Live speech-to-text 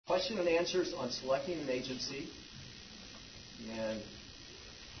question and answers on selecting an agency. And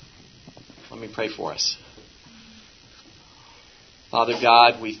let me pray for us. Father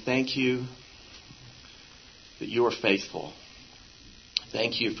God, we thank you that you are faithful.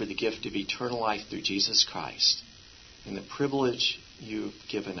 Thank you for the gift of eternal life through Jesus Christ and the privilege you've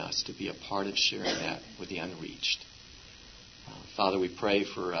given us to be a part of sharing that with the unreached. Father, we pray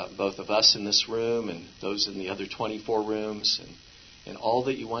for both of us in this room and those in the other 24 rooms and all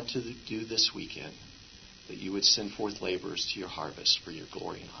that you want to do this weekend, that you would send forth laborers to your harvest for your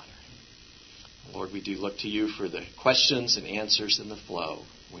glory and honor. Lord, we do look to you for the questions and answers in the flow.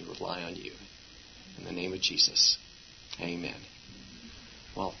 We rely on you. In the name of Jesus, amen.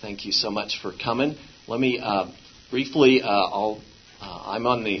 Well, thank you so much for coming. Let me briefly, I'm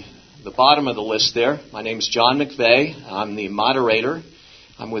on the bottom of the list there. My name is John McVeigh. I'm the moderator.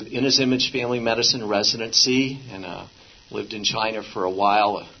 I'm with In His Image Family Medicine Residency and lived in China for a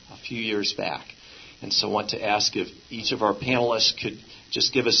while, a few years back. And so I want to ask if each of our panelists could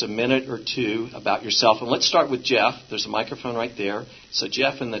just give us a minute or two about yourself. And let's start with Jeff. There's a microphone right there. So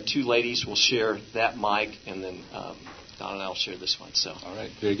Jeff and the two ladies will share that mic, and then Don and I will share this one. So, all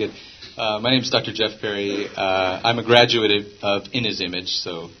right, very good. My name is Dr. Jeff Perry. I'm a graduate of In His Image.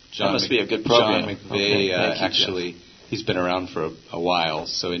 So John, that must be a good program. John McVeigh, okay, actually, he's been around for a while.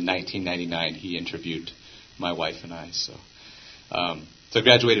 So in 1999, he interviewed my wife and I. So I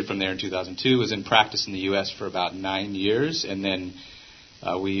graduated from there in 2002, was in practice in the U.S. for about 9 years, and then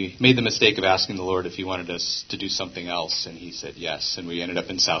we made the mistake of asking the Lord if He wanted us to do something else, and He said yes, and we ended up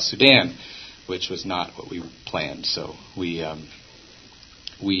in South Sudan, which was not what we planned. So we ended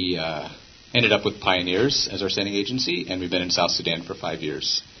up with Pioneers as our sending agency, and we've been in South Sudan for 5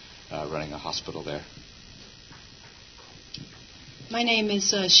 years, running a hospital there. My name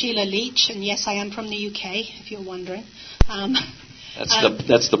is Sheila Leach, and yes, I am from the UK, if you're wondering.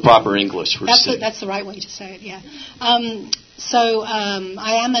 That's the proper English. That's the right way to say it, yeah.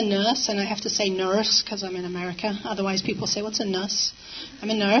 I am a nurse, and I have to say nurse because I'm in America. Otherwise, people say, what's a nurse? I'm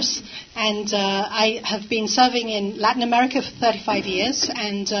a nurse, and I have been serving in Latin America for 35 years,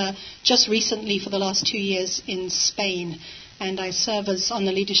 and just recently for the last 2 years in Spain. And I serve as on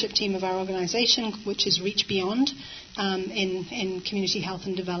the leadership team of our organization, which is Reach Beyond, in community health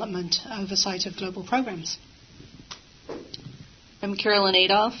and development, oversight of global programs. I'm Carolyn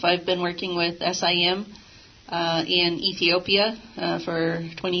Adolph. I've been working with SIM in Ethiopia for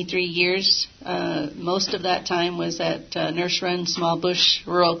 23 years. Most of that time was at nurse-run small bush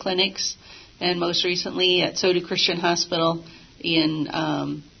rural clinics, and most recently at Sodu Christian Hospital in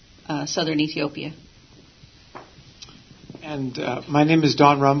southern Ethiopia. And my name is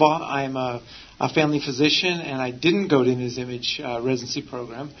Don Rumbaugh. I'm a family physician, and I didn't go to In His Image residency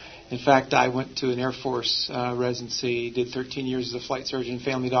program. In fact, I went to an Air Force residency, did 13 years as a flight surgeon,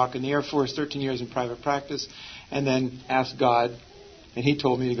 family doc in the Air Force, 13 years in private practice, and then asked God, and He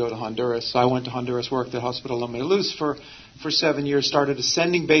told me to go to Honduras. So I went to Honduras, worked at Hospital Loma de Luz for 7 years, started a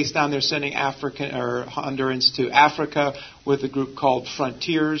sending base down there, sending Hondurans to Africa with a group called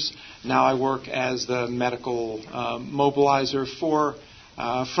Frontiers. Now I work as the medical mobilizer for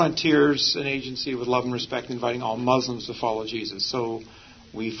Frontiers, an agency with love and respect, inviting all Muslims to follow Jesus. So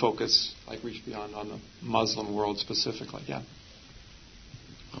we focus, like Reach Beyond, on the Muslim world specifically. Yeah.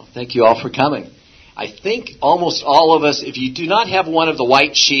 Well, thank you all for coming. I think almost all of us, if you do not have one of the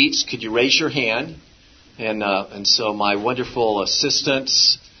white sheets, could you raise your hand? And so my wonderful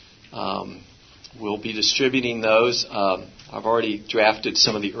assistants will be distributing those. I've already drafted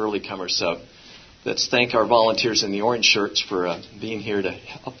some of the early comers, so let's thank our volunteers in the orange shirts for being here to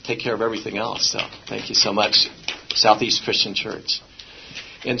help take care of everything else. So thank you so much, Southeast Christian Church.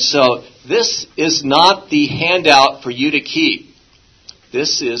 And so this is not the handout for you to keep.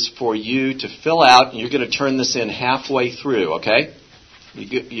 This is for you to fill out, and you're going to turn this in halfway through, okay?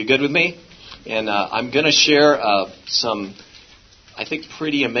 You good with me? And I'm going to share some, I think,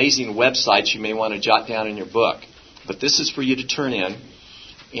 pretty amazing websites you may want to jot down in your book. But this is for you to turn in.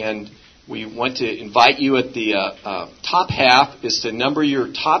 And we want to invite you at the top half is to number your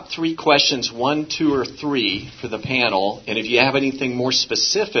top 3 questions, 1, 2, or 3 for the panel. And if you have anything more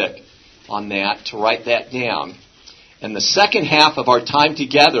specific on that, to write that down. And the second half of our time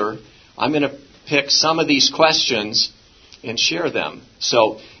together, I'm going to pick some of these questions and share them.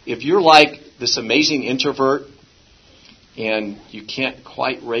 So if you're like this amazing introvert and you can't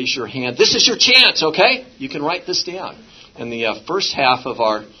quite raise your hand, this is your chance, okay? You can write this down. And the first half of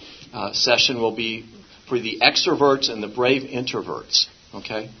our session will be for the extroverts and the brave introverts,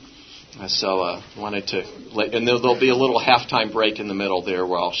 okay? So wanted to, and there'll be a little halftime break in the middle there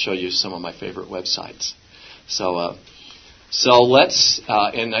where I'll show you some of my favorite websites. So So let's,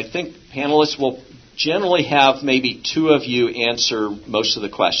 and I think panelists will generally have maybe two of you answer most of the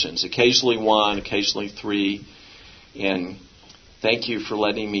questions, occasionally one, occasionally three, and thank you for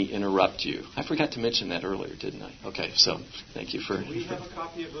letting me interrupt you. I forgot to mention that earlier, didn't I? Okay, so thank you for... Do we have a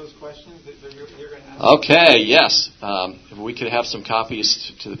copy of those questions that you're going to ask? Okay, yes. If we could have some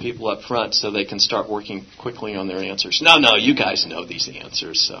copies to the people up front so they can start working quickly on their answers. No, you guys know these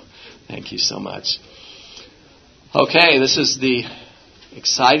answers, so thank you so much. Okay, this is the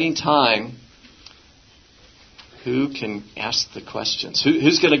exciting time. Who can ask the questions?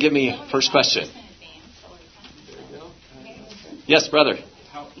 Who's going to give me first question? Yes, brother.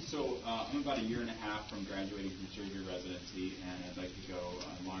 I'm about a year and a half from graduating from surgery residency, and I'd like to go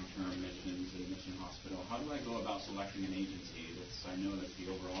on long-term missions in a mission hospital. How do I go about selecting an agency? I know that's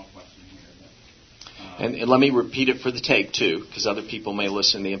the overall question here. But, and let me repeat it for the tape, too, because other people may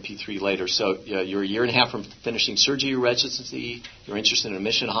listen to the MP3 later. So you're a year and a half from finishing surgery residency. You're interested in a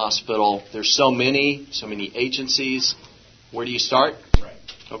mission hospital. There's so many agencies. Where do you start? Right.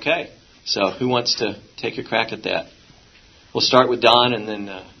 Okay. So who wants to take a crack at that? We'll start with Don, and then...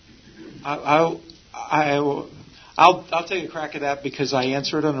 I'll take a crack at that because I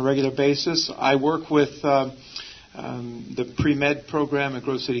answer it on a regular basis. I work with the pre-med program at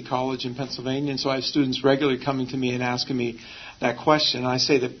Grove City College in Pennsylvania, and so I have students regularly coming to me and asking me that question. I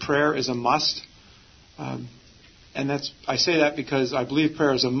say that prayer is a must, and I say that because I believe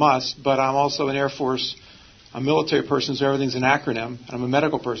prayer is a must, but I'm also an Air Force, a military person, so everything's an acronym, and I'm a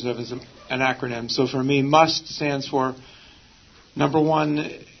medical person, so everything's an acronym. So for me, MUST stands for... Number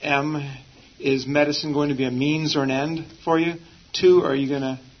one, M, is medicine going to be a means or an end for you? 2,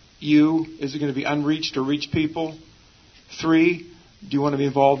 is it going to be unreached or reach people? 3, do you want to be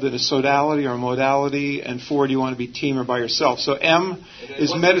involved in a sodality or a modality? And 4, do you want to be team or by yourself? So M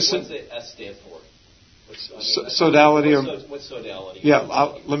is medicine. What's the S stand for? Sodality or... What's sodality? Yeah,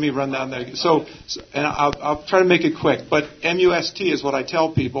 let me run down that again. And I'll try to make it quick. But MUST is what I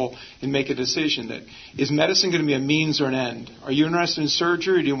tell people and make a decision that, is medicine going to be a means or an end? Are you interested in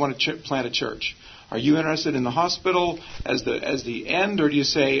surgery, or do you want to plant a church? Are you interested in the hospital as the end, or do you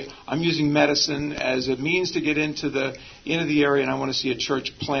say, I'm using medicine as a means to get into the area, and I want to see a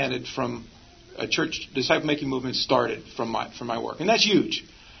church planted disciple-making movement started from my work? And that's huge.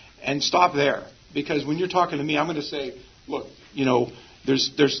 And stop there. Because when you're talking to me, I'm going to say, look,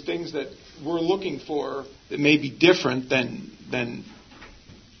 there's things that we're looking for that may be different than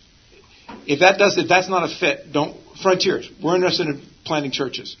if that's not a fit, don't frontiers. We're interested in planting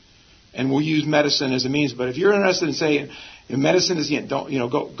churches, and we'll use medicine as a means. But if you're interested in saying medicine is the end, don't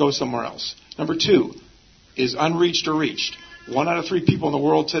go somewhere else. Number 2 is unreached or reached. 1 out of 3 people in the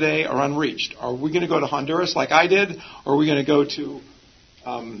world today are unreached. Are we going to go to Honduras like I did, or are we going to go to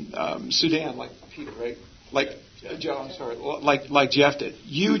Sudan, like Peter, right? Like Jeff did.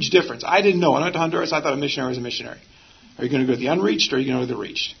 Huge difference. I didn't know. When I went to Honduras, I thought a missionary was a missionary. Are you going to go to the unreached, or are you going to go to the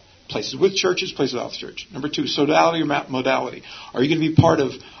reached? Places with churches, places without the church. Number 2, sodality or modality. Are you going to be part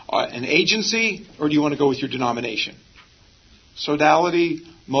of an agency, or do you want to go with your denomination? Sodality,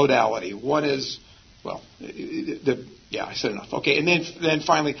 modality. One is, I said enough. Okay, and then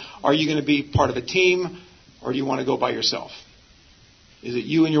finally, are you going to be part of a team, or do you want to go by yourself? Is it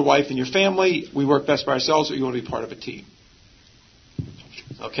you and your wife and your family? We work best by ourselves, or you want to be part of a team?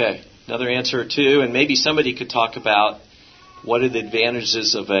 Okay, another answer or two, and maybe somebody could talk about what are the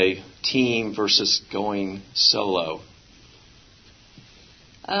advantages of a team versus going solo.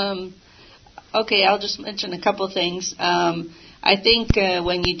 Okay, I'll just mention a couple of things. I think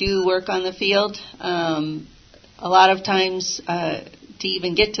when you do work on the field, a lot of times to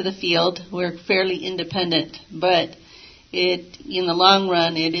even get to the field, we're fairly independent, but in the long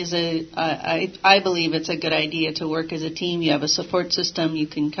run, it is I believe it's a good idea to work as a team. You have a support system. You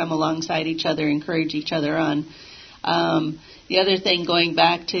can come alongside each other, encourage each other on. The other thing, going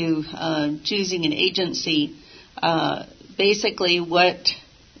back to choosing an agency, basically what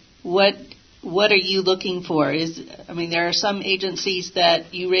are you looking for? There are some agencies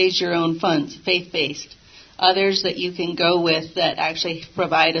that you raise your own funds, faith-based. Others that you can go with that actually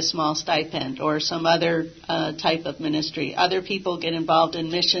provide a small stipend or some other type of ministry. Other people get involved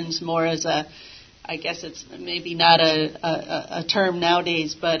in missions more as I guess it's maybe not a term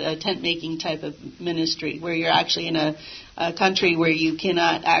nowadays, but a tent-making type of ministry where you're actually in a country where you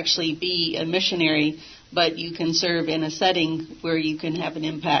cannot actually be a missionary, but you can serve in a setting where you can have an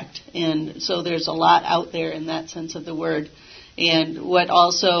impact. And so there's a lot out there in that sense of the word. And what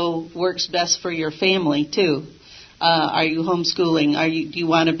also works best for your family, too. Are you homeschooling? Do you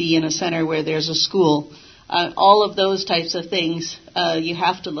want to be in a center where there's a school? All of those types of things you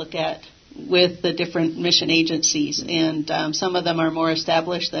have to look at with the different mission agencies, and some of them are more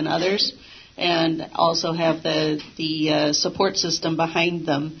established than others, and also have the support system behind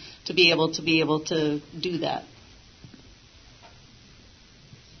them to be able to do that.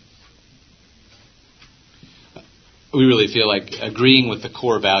 We really feel like agreeing with the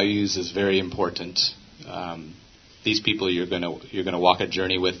core values is very important. These people, you're going to walk a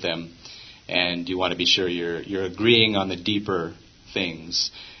journey with them, and you want to be sure you're agreeing on the deeper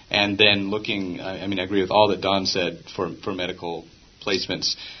things. And then looking, I agree with all that Don said for medical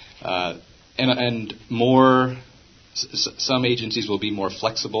placements, and more. Some agencies will be more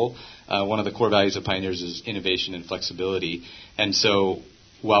flexible. One of the core values of Pioneers is innovation and flexibility. And so,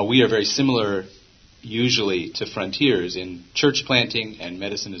 while we are very similar usually to Frontiers in church planting and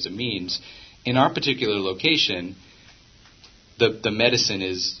medicine as a means, in our particular location, the medicine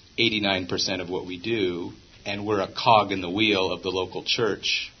is 89% of what we do, and we're a cog in the wheel of the local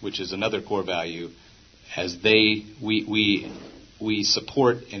church, which is another core value, as we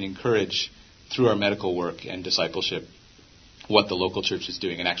support and encourage through our medical work and discipleship what the local church is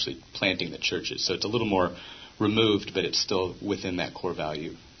doing and actually planting the churches. So it's a little more removed, but it's still within that core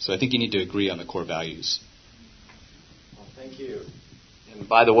value. So I think you need to agree on the core values. Well, thank you. And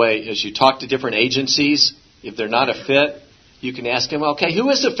by the way, as you talk to different agencies, if they're not a fit, you can ask them, okay, who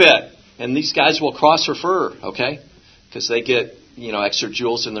is a fit? And these guys will cross-refer, okay? Because they get, extra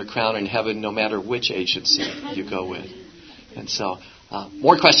jewels in their crown in heaven no matter which agency you go with. And so,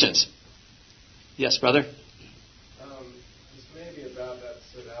 more questions? Yes, brother? This may be about that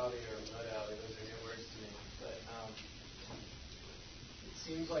sodality or modality. Those are new words to me. But it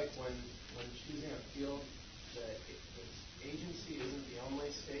seems like when choosing a field, the agency isn't the only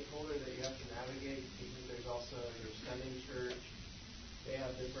stakeholder that you have to navigate, because there's also your sending church. They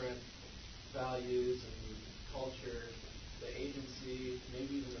have different values and culture. The agency,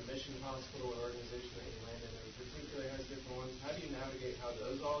 maybe even the mission hospital or organization that you land in particularly has different ones. How do you navigate how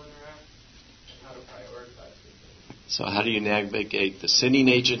those all interact? How to prioritize it. So how do you navigate the sending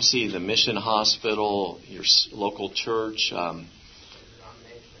agency, the mission hospital, your local church,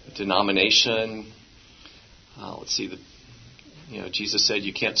 denomination? Let's see. Jesus said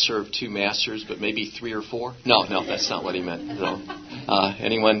you can't serve two masters, but maybe three or four. No, that's not what he meant. No.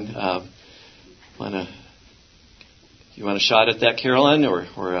 Anyone you want a shot at that, Carolyn, or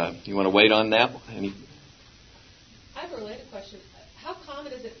you want to wait on that? I have a related question. How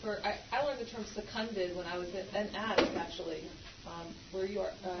common is it for, I learned the term seconded when I was an addict, actually, where you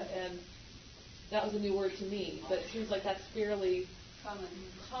are, and that was a new word to me, but it seems like that's fairly common.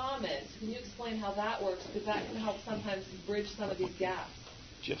 Can you explain how that works? Because that can help sometimes bridge some of these gaps.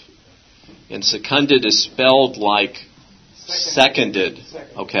 Jeff. And seconded is spelled like seconded.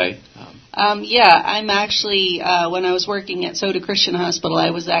 Okay. I'm actually, when I was working at Soda Christian Hospital,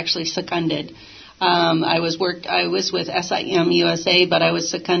 I was actually seconded. I was with SIM USA, but I was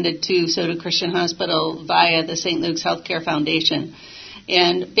seconded to Soda Christian Hospital via the St. Luke's Healthcare Foundation.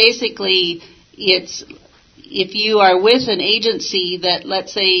 And basically, it's if you are with an agency that,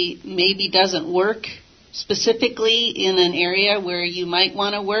 let's say, maybe doesn't work specifically in an area where you might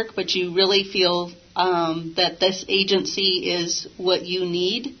want to work, but you really feel that this agency is what you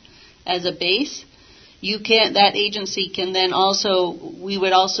need as a base, that agency can then we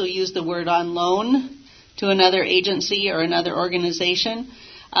would also use the word on loan to another agency or another organization.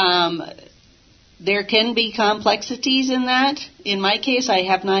 There can be complexities in that. In my case, I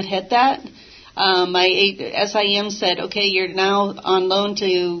have not had that. My SIM said, okay, you're now on loan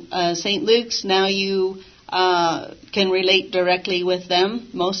to St. Luke's. Now you can relate directly with them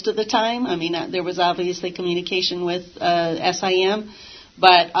most of the time. There was obviously communication with SIM,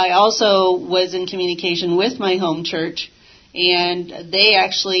 but I also was in communication with my home church, and I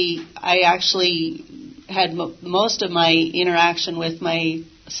actually had most of my interaction with my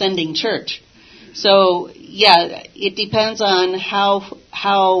sending church. So, it depends on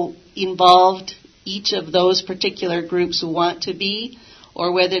how involved each of those particular groups want to be,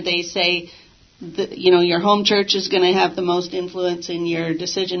 or whether they say, your home church is going to have the most influence in your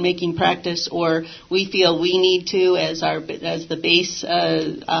decision-making practice, or we feel we need to as the base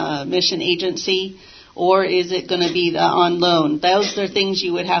mission agency, or is it going to be on loan? Those are things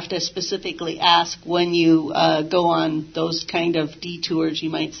you would have to specifically ask when you go on those kind of detours, you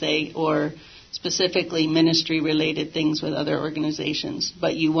might say, or specifically ministry-related things with other organizations.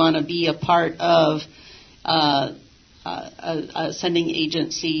 But you want to be a part of a sending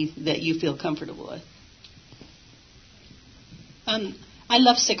agency that you feel comfortable with. I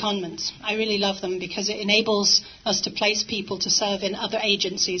love secondments. I really love them because it enables us to place people to serve in other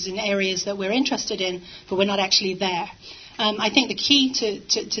agencies in areas that we're interested in, but we're not actually there. I think the key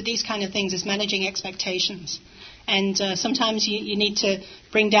to these kind of things is managing expectations. And sometimes you need to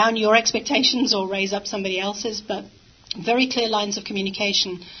bring down your expectations or raise up somebody else's, but very clear lines of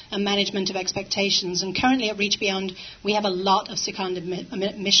communication and management of expectations. And currently at Reach Beyond, we have a lot of seconded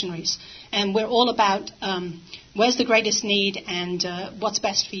missionaries. And we're all about where's the greatest need and what's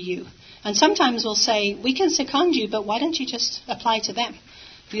best for you. And sometimes we'll say, we can second you, but why don't you just apply to them,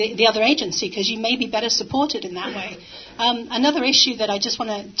 the other agency, because you may be better supported in that way. Another issue that I just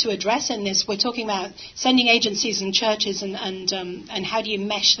wanted to address in this, we're talking about sending agencies and churches and how do you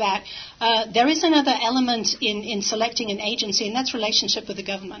mesh that. There is another element in selecting an agency, and that's relationship with the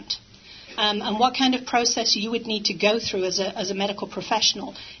government. And what kind of process you would need to go through as a medical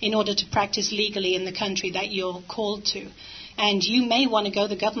professional in order to practice legally in the country that you're called to. And you may want to go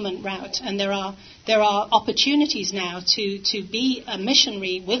the government route, and there are opportunities now to be a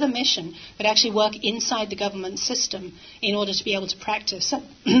missionary with a mission, but actually work inside the government system in order to be able to practice. So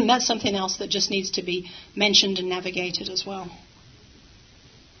that's something else that just needs to be mentioned and navigated as well.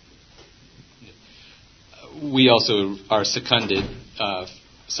 We also are seconded.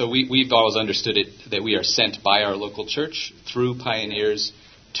 So we've always understood it that we are sent by our local church through pioneers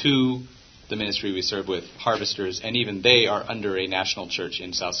to the ministry we serve with, Harvesters, and even they are under a national church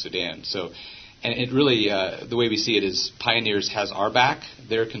in South Sudan. So, and it really, the way we see it is Pioneers has our back.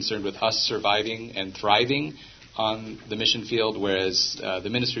 They're concerned with us surviving and thriving on the mission field, whereas the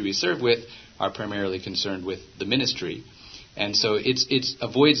ministry we serve with are primarily concerned with the ministry. And so it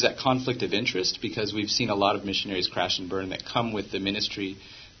avoids that conflict of interest, because we've seen a lot of missionaries crash and burn that come with the ministry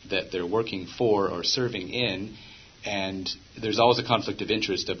that they're working for or serving in. And there's always a conflict of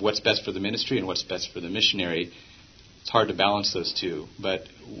interest of what's best for the ministry and what's best for the missionary. It's hard to balance those two, but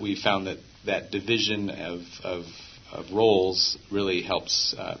we found that division of roles really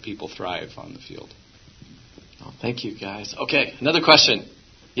helps people thrive on the field. Oh, thank you, guys. Okay, another question.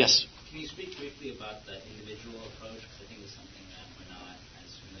 Yes? Can you speak briefly about the individual approach? Because I think it's something that we're not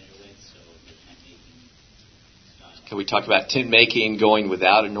as familiar with, so the tent-making style. Can we talk about tent-making, going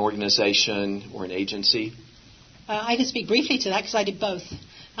without an organization or an agency? I can speak briefly to that because I did both.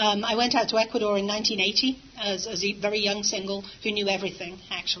 I went out to Ecuador in 1980 as a very young single who knew everything,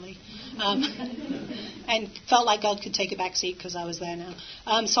 actually, and felt like God could take a back seat because I was there now.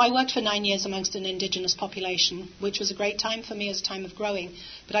 So I worked for 9 years amongst an indigenous population, which was a great time for me as a time of growing.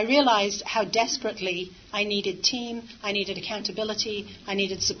 But I realized how desperately I needed team, I needed accountability, I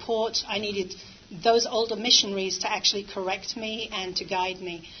needed support, I needed those older missionaries to actually correct me and to guide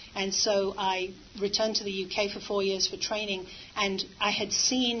me. And so I returned to the UK for 4 years for training, and I had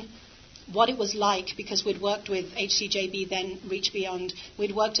seen what it was like because we'd worked with HCJB, then Reach Beyond.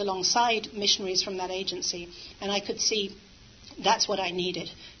 We'd worked alongside missionaries from that agency, and I could see that's what I needed.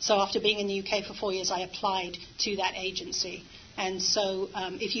 So after being in the UK for 4 years, I applied to that agency. And so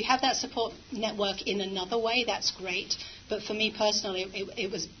if you have that support network in another way, that's great. But for me personally,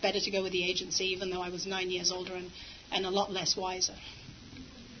 it was better to go with the agency, even though I was 9 years older and a lot less wiser.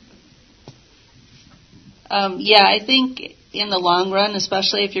 I think in the long run,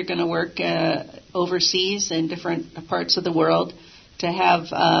 especially if you're going to work overseas in different parts of the world, to have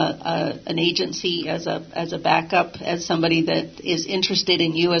an agency as a backup, as somebody that is interested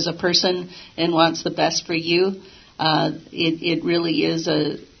in you as a person and wants the best for you, it really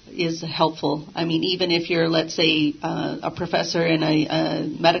is helpful. I mean, even if you're, let's say, a professor in a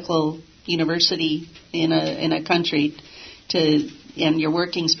medical university in a country, and you're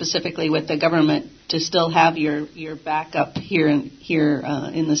working specifically with the government, to still have your backup here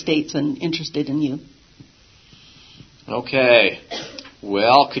in the States and interested in you. Okay.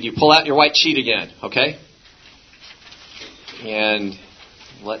 Well, could you pull out your white sheet again? Okay. And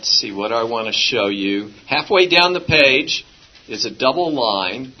let's see what I want to show you. Halfway down the page is a double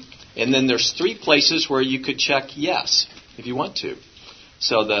line, and then there's 3 places where you could check yes if you want to.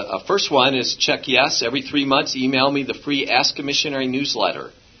 So the first one is check yes. Every 3 months, email me the free Ask a Missionary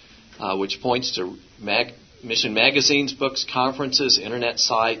newsletter, which points to mission magazines, books, conferences, internet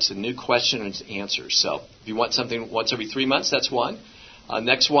sites, and new questions and answers. So if you want something once every 3 months, that's one.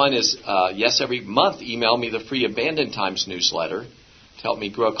 Next one is yes, every month, email me the free Abandon Times newsletter to help me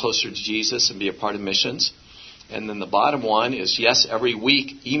grow closer to Jesus and be a part of missions. And then the bottom one is yes, every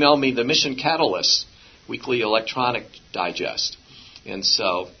week, email me the Mission Catalyst weekly electronic digest. And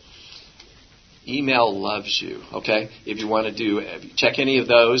so email loves you, okay? If you want to check any of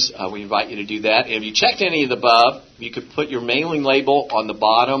those, we invite you to do that. And if you checked any of the above, you could put your mailing label on the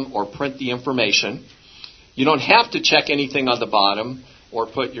bottom or print the information. You don't have to check anything on the bottom or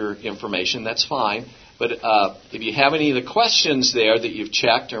put your information. That's fine. But if you have any of the questions there that you've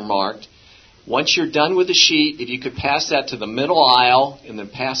checked or marked, Once you're done with the sheet, if you could pass that to the middle aisle and then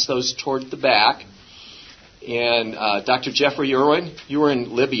pass those toward the back. And Dr. Jeffrey Irwin, you were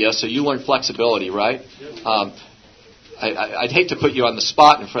in Libya, so you learned flexibility, right? I'd hate to put you on the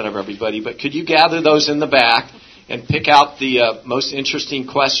spot in front of everybody, but could you gather those in the back and pick out the most interesting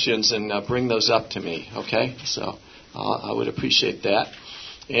questions and bring those up to me, okay? So I would appreciate that.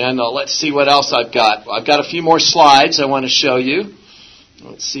 And let's see what else I've got. I've got a few more slides I want to show you.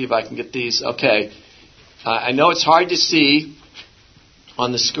 Let's see if I can get these. Okay. I know it's hard to see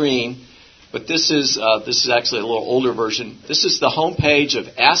on the screen, but this is actually a little older version. This is the homepage of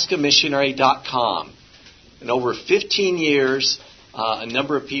askamissionary.com. And over 15 years, a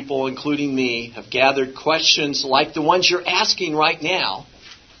number of people, including me, have gathered questions like the ones you're asking right now,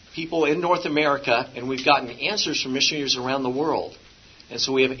 people in North America, and we've gotten answers from missionaries around the world. And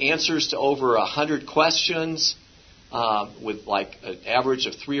so we have answers to over 100 questions with like an average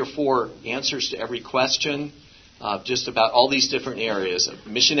of 3 or 4 answers to every question, just about all these different areas.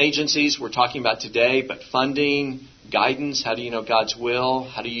 Mission agencies we're talking about today, but funding, guidance, how do you know God's will,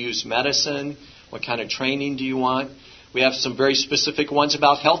 how do you use medicine, what kind of training do you want? We have some very specific ones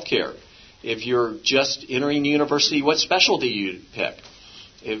about healthcare. If you're just entering university, what specialty do you pick?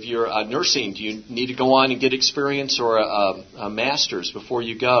 If you're nursing, do you need to go on and get experience or a master's before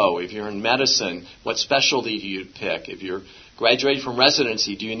you go? If you're in medicine, what specialty do you pick? If you're graduating from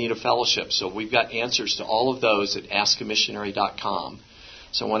residency, do you need a fellowship? So we've got answers to all of those at askamissionary.com.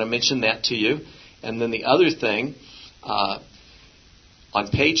 So I want to mention that to you. And then the other thing, on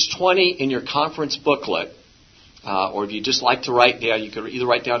page 20 in your conference booklet, or if you just like to write down, you could either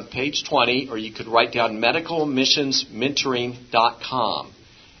write down page 20 or you could write down medicalmissionsmentoring.com.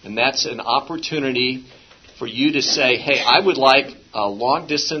 And that's an opportunity for you to say, hey, I would like a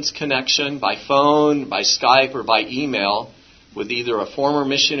long-distance connection by phone, by Skype, or by email with either a former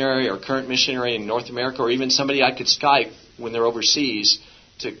missionary or current missionary in North America, or even somebody I could Skype when they're overseas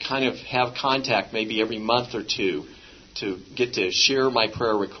to kind of have contact maybe every month or two to get to share my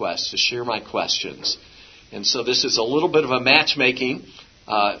prayer requests, to share my questions. And so this is a little bit of a matchmaking.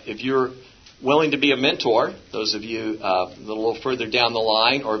 If you're willing to be a mentor, those of you a little further down the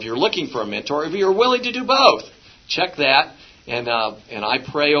line, or if you're looking for a mentor, if you're willing to do both, check that. And I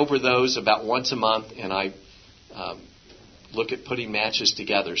pray over those about once a month, and I look at putting matches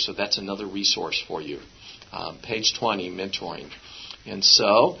together. So that's another resource for you. Page 20, mentoring. And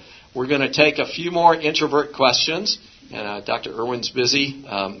so we're going to take a few more introvert questions. And Dr. Irwin's busy.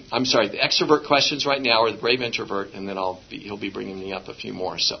 The extrovert questions right now are the brave introvert, and then he'll be bringing me up a few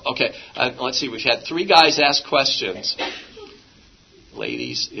more. So, okay, let's see. We've had 3 guys ask questions.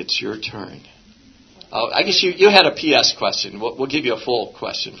 Ladies, it's your turn. Oh, I guess you had a PS question. We'll give you a full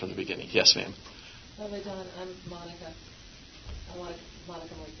question from the beginning. Yes, ma'am. Hello, Don. I'm Monica. Monica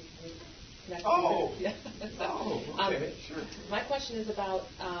Morrissey. Oh. Yeah. Okay, sure. My question is about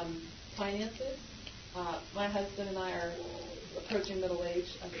finances. My husband and I are approaching middle age.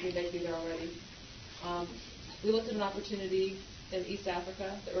 I think we may be there already. We looked at an opportunity in East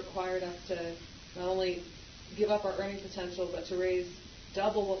Africa that required us to not only give up our earning potential, but to raise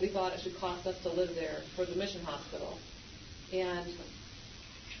double what we thought it should cost us to live there for the mission hospital. And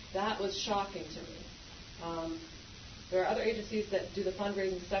that was shocking to me. There are other agencies that do the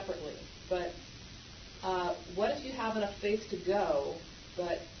fundraising separately, but what if you have enough faith to go,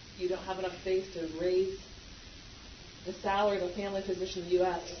 but you don't have enough faith to raise the salary of a family physician in the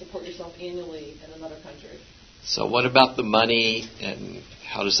U.S. to support yourself annually in another country? So what about the money, and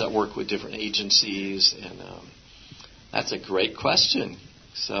how does that work with different agencies? And that's a great question.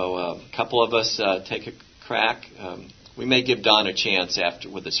 So a couple of us take a crack. We may give Don a chance after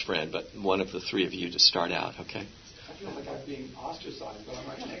with his friend, but one of the 3 of you to start out, okay? I feel like I'm being ostracized, but I'm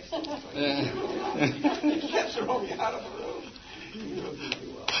right next to him. You can't throw me out of the room.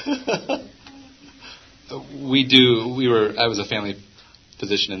 I was a family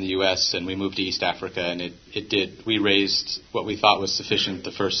physician in the U.S. and we moved to East Africa, and we raised what we thought was sufficient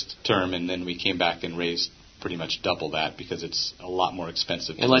the first term, and then we came back and raised pretty much double that because it's a lot more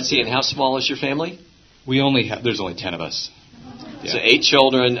expensive. And let's see, and how small is your family? There's only 10 of us. Yeah. So 8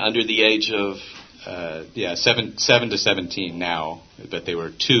 children under the age of 7 to 17 now, but they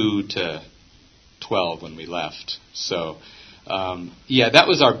were 2 to 12 when we left. So that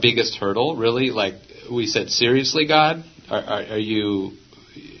was our biggest hurdle, really. Like we said, seriously, God, are you,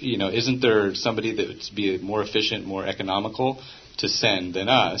 isn't there somebody that would be more efficient, more economical to send than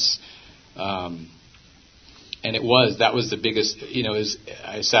us? And that was the biggest,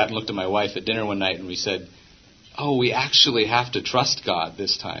 I sat and looked at my wife at dinner one night and we said, we actually have to trust God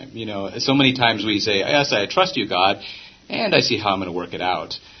this time. So many times we say, yes, I trust you, God, and I see how I'm going to work it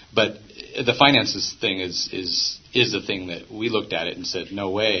out. But the finances thing is the thing that we looked at it and said, no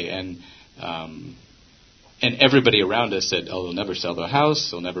way. And everybody around us said, oh, they'll never sell their house,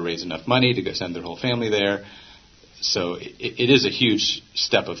 they'll never raise enough money to go send their whole family there. So it is a huge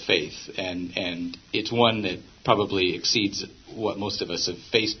step of faith, and it's one that probably exceeds what most of us have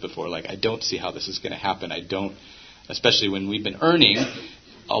faced before. Like, I don't see how this is going to happen. I don't, especially when we've been earning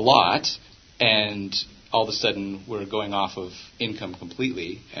a lot, and all of a sudden we're going off of income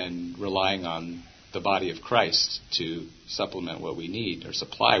completely and relying on the body of Christ to supplement what we need or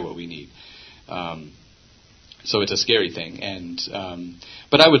supply what we need. So it's a scary thing,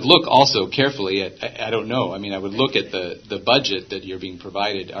 but I would look also carefully at, I don't know, I mean, I would look at the budget that you're being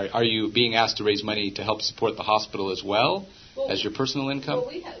provided. Are you being asked to raise money to help support the hospital as well as your personal income?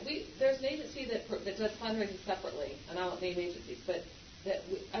 Well, there's an agency that does fundraising separately, and I won't name agencies, but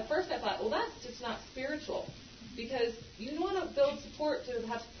at first I thought, well, that's just not spiritual, because you want to build support to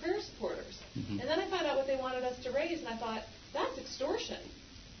have prayer supporters. Mm-hmm. And then I found out what they wanted us to raise, and I thought, that's extortion.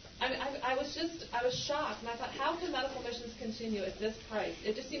 I mean, I was shocked, and I thought, how can medical missions continue at this price?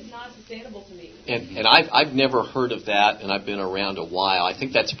 It just seems not sustainable to me. And I've never heard of that, and I've been around a while. I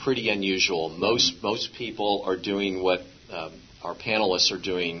think that's pretty unusual. Most people are doing what our panelists are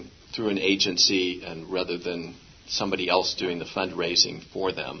doing through an agency, and rather than somebody else doing the fundraising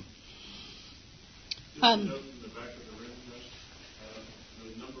for them. The number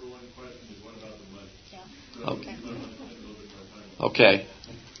one question is, what about the money? Yeah. Okay.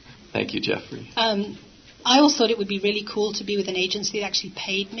 Thank you, Jeffrey. I always thought it would be really cool to be with an agency that actually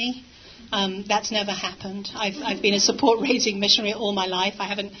paid me. That's never happened. I've been a support-raising missionary all my life. I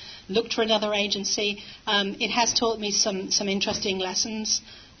haven't looked for another agency. It has taught me some interesting lessons,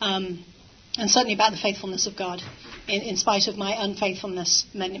 and certainly about the faithfulness of God, in spite of my unfaithfulness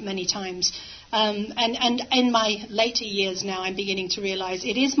many times. And in my later years now, I'm beginning to realize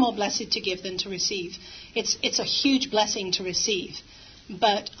it is more blessed to give than to receive. It's a huge blessing to receive.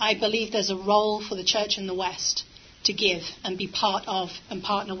 But I believe there's a role for the church in the West to give and be part of and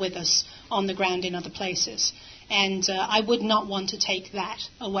partner with us on the ground in other places. And I would not want to take that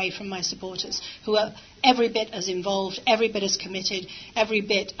away from my supporters, who are every bit as involved, every bit as committed, every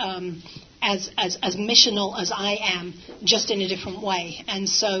bit as missional as I am, just in a different way. And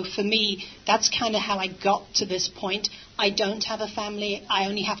so for me, that's kind of how I got to this point. I don't have a family. I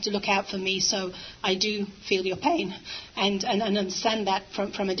only have to look out for me, so I do feel your pain and understand that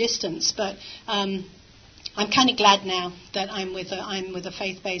from a distance. But I'm kind of glad now that I'm with a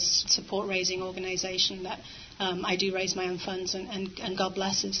faith-based support-raising organization that I do raise my own funds, and God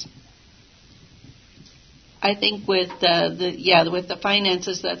blesses. I think with the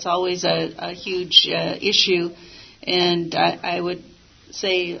finances, that's always a huge issue, and I would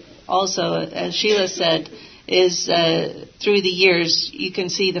say also, as Sheila said, is through the years you can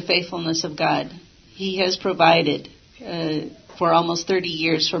see the faithfulness of God. He has provided for almost 30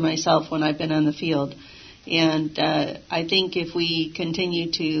 years for myself when I've been on the field, and I think if we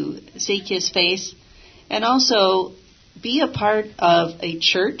continue to seek His face and also be a part of a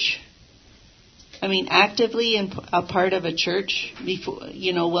church. I mean, actively a part of a church before,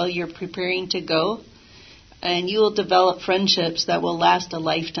 while you're preparing to go, and you will develop friendships that will last a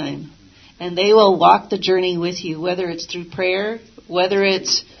lifetime, and they will walk the journey with you, whether it's through prayer, whether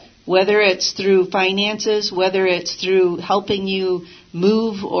it's through finances, whether it's through helping you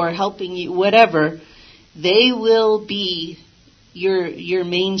move or helping you, whatever. They will be your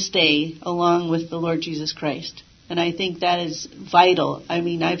mainstay along with the Lord Jesus Christ. And I think that is vital. I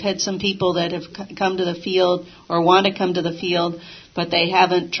mean, I've had some people that have come to the field or want to come to the field, but they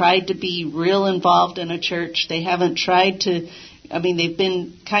haven't tried to be real involved in a church. They haven't tried to, they've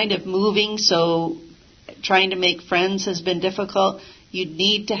been kind of moving, so trying to make friends has been difficult. You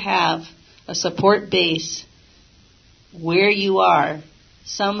need to have a support base where you are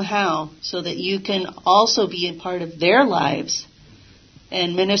somehow so that you can also be a part of their lives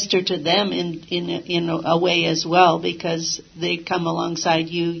and minister to them in a way as well, because they come alongside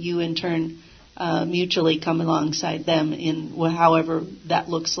you. You in turn mutually come alongside them in however that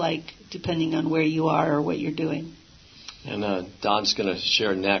looks like, depending on where you are or what you're doing. And Don's going to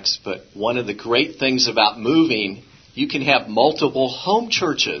share next, but one of the great things about moving, you can have multiple home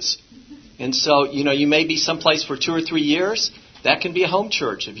churches. And so, you may be someplace for 2 or 3 years. That can be a home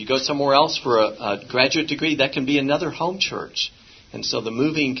church. If you go somewhere else for a graduate degree, that can be another home church. And so the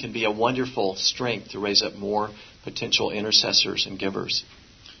moving can be a wonderful strength to raise up more potential intercessors and givers.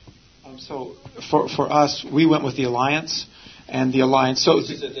 So for us, we went with the Alliance. And the Alliance... So this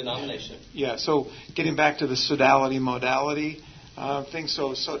is a denomination. Yeah, so getting back to the sodality, modality, thing.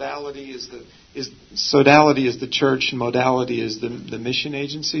 So sodality is the church, and modality is the mission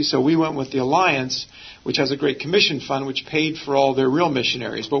agency. So we went with the Alliance, which has a great commission fund, which paid for all their real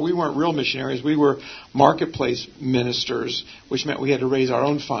missionaries. But we weren't real missionaries. We were marketplace ministers, which meant we had to raise our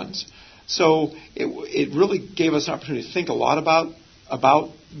own funds. So it really gave us an opportunity to think a lot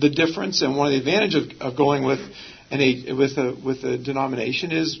about the difference. And one of the advantages of going with a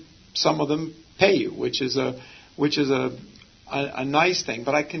denomination is some of them pay you, which is a nice thing.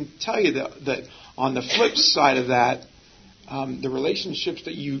 But I can tell you that on the flip side of that, the relationships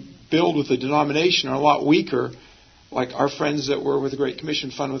that you build with the denomination are a lot weaker. Like our friends that were with the Great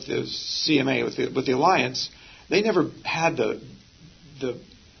Commission Fund, with the CMA, with the Alliance, they never had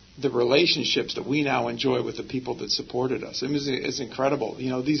the relationships that we now enjoy with the people that supported us. It's incredible.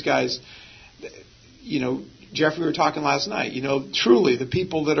 These guys, Jeffrey, we were talking last night, truly the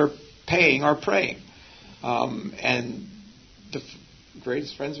people that are paying are praying. And the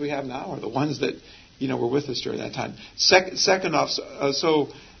greatest friends we have now are the ones that, were with us during that time. Second off,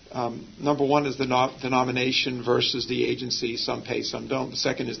 number one is the denomination versus the agency. Some pay, some don't. The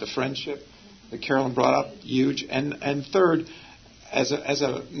second is the friendship that Carolyn brought up, huge. And third, as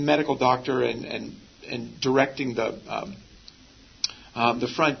a medical doctor and directing the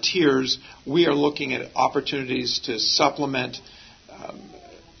frontiers, we are looking at opportunities to supplement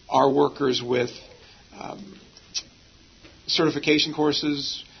our workers with certification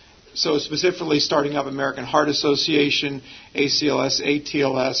courses. So specifically starting up American Heart Association, ACLS,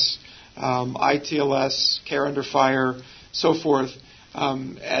 ATLS, ITLS, Care Under Fire, so forth,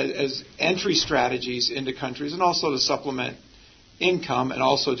 as entry strategies into countries, and also to supplement income and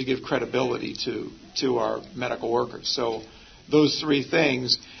also to give credibility to our medical workers. So those three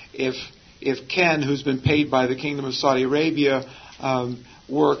things, if Ken, who's been paid by the Kingdom of Saudi Arabia,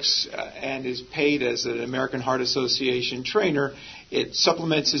 works and is paid as an American Heart Association trainer, it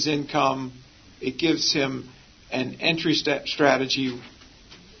supplements his income. It gives him an entry strategy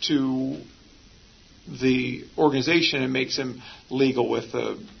to the organization and makes him legal with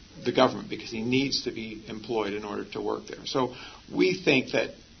the government, because he needs to be employed in order to work there. So we think that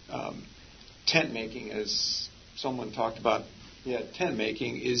tent making, as someone talked about, tent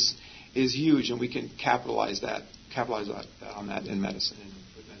making is huge, and we can capitalize on that in medicine.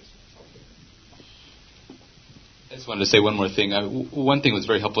 I just wanted to say one more thing. One thing was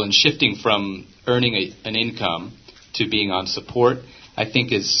very helpful in shifting from earning an income to being on support, I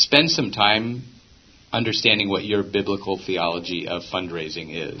think, is spend some time understanding what your biblical theology of fundraising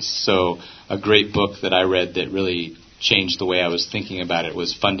is. So a great book that I read that really changed the way I was thinking about it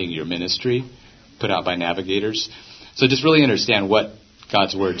was Funding Your Ministry, put out by Navigators. So just really understand what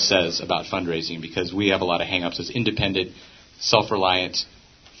God's Word says about fundraising, because we have a lot of hang-ups as independent, self-reliant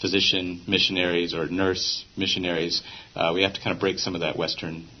physician missionaries or nurse missionaries. We have to kind of break some of that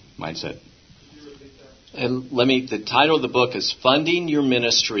Western mindset. And the title of the book is Funding Your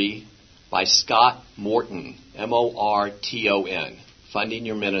Ministry by Scott Morton, Morton, Funding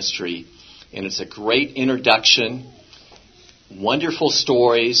Your Ministry. And it's a great introduction, wonderful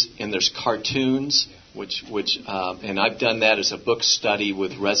stories, and there's cartoons, which and I've done that as a book study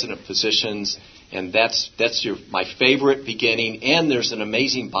with resident physicians, and that's my favorite beginning. And there's an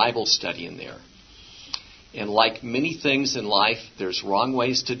amazing Bible study in there. And like many things in life, there's wrong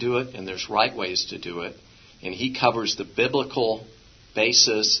ways to do it and there's right ways to do it. And he covers the biblical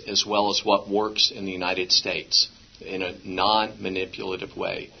basis as well as what works in the United States in a non-manipulative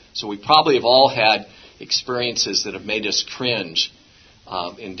way. So we probably have all had experiences that have made us cringe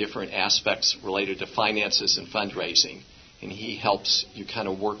in different aspects related to finances and fundraising. And he helps you kind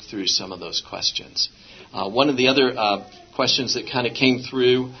of work through some of those questions. One of the other questions that kind of came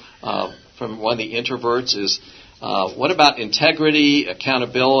through from one of the introverts is, what about integrity,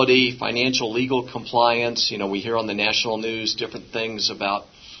 accountability, financial legal compliance? We hear on the national news different things about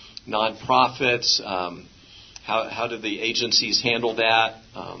nonprofits. How do the agencies handle that?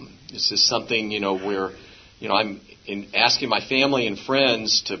 Is this something, where, I'm asking my family and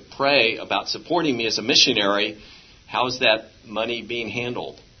friends to pray about supporting me as a missionary? How is that money being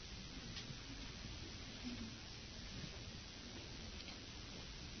handled?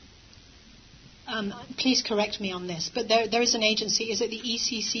 Please correct me on this, but there is an agency. Is it the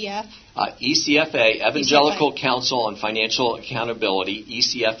ECCF? ECFA, Evangelical Council on Financial Accountability,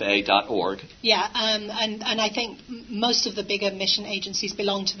 ECFA.org. Yeah, and I think most of the bigger mission agencies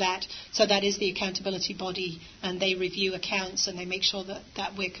belong to that. So that is the accountability body, and they review accounts and they make sure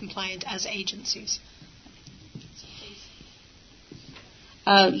that we're compliant as agencies.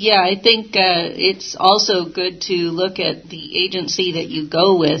 I think it's also good to look at the agency that you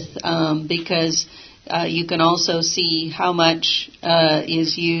go with, because you can also see how much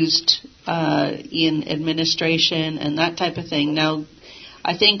is used in administration and that type of thing. Now,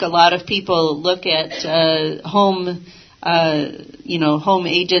 I think a lot of people look at home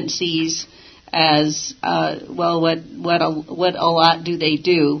agencies as well. What a lot do they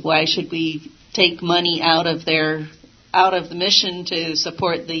do? Why should we take money out of the mission to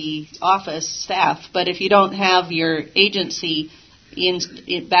support the office staff? But if you don't have your agency in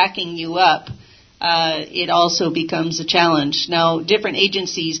backing you up, it also becomes a challenge. Now, different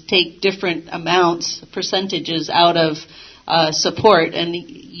agencies take different amounts, percentages out of support, and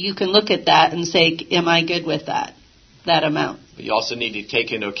you can look at that and say, am I good with that amount? But you also need to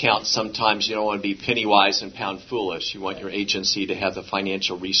take into account sometimes you don't want to be penny wise and pound foolish. You want your agency to have the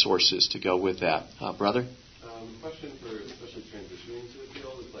financial resources to go with that. Brother? Question for especially transitioning to the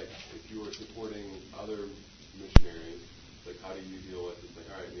field is like if you were supporting other missionaries, like how do you deal with it's like,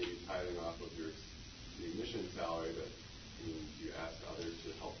 all right, maybe tithing off of your mission salary, but do you ask others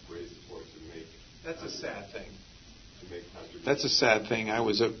to help raise support to make That's a sad thing. To make contributions? That's a sad thing. I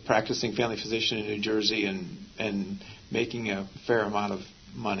was a practicing family physician in New Jersey and making a fair amount of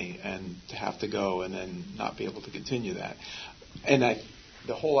money, and to have to go and then not be able to continue that. And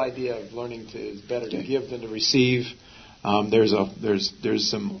the whole idea of learning to is better to give than to receive. There's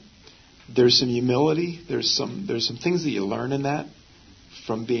some humility. There's some things that you learn in that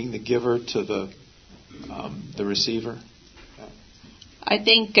from being the giver to the receiver. I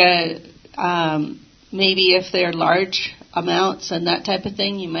think maybe if they're large amounts and that type of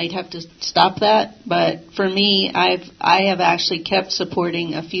thing, you might have to stop that. But for me, I have actually kept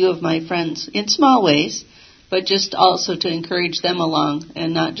supporting a few of my friends in small ways, but just also to encourage them along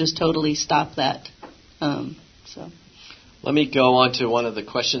and not just totally stop that. Let me go on to one of the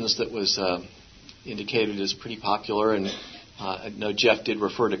questions that was indicated as pretty popular, and I know Jeff did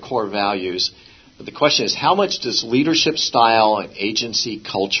refer to core values. But the question is, how much does leadership style and agency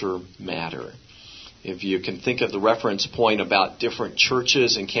culture matter? If you can think of the reference point about different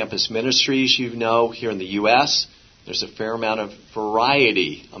churches and campus ministries, here in the U.S., there's a fair amount of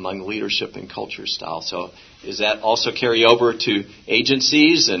variety among leadership and culture style. So does that also carry over to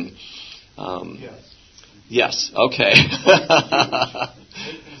agencies? And Yes. Yes. Okay. Make the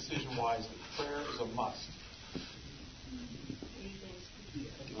decision wisely. Prayer is a must.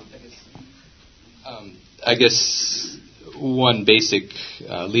 I guess one basic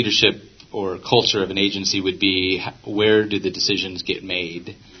leadership or culture of an agency would be, where do the decisions get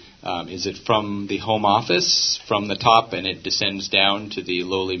made? Is it from the home office, from the top, and it descends down to the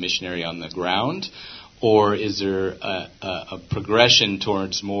lowly missionary on the ground? Or is there a progression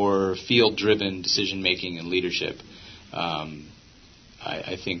towards more field-driven decision-making and leadership?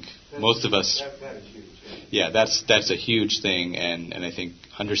 I think most of us... That is huge. Yeah, that's a huge thing, and I think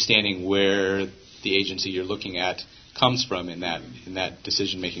understanding where the agency you're looking at comes from in that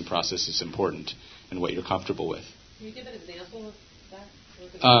decision-making process is important, and what you're comfortable with. Can you give an example of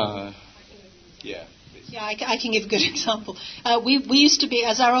that? Yeah. Yeah, I can give a good example. We used to be,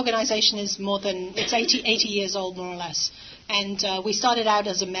 as our organization is it's 80 years old, more or less. And we started out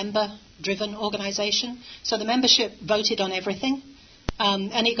as a member-driven organization. So the membership voted on everything.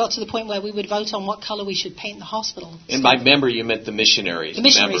 And it got to the point where we would vote on what color we should paint the hospital. And by member, you meant the missionaries. The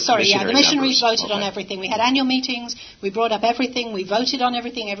missionaries, the missionaries members. voted on everything. We had annual meetings. We brought up everything. We voted on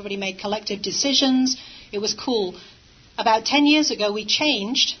everything. Everybody made collective decisions. It was cool. About 10 years ago, we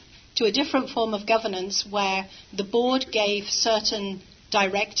changed to a different form of governance where the board gave certain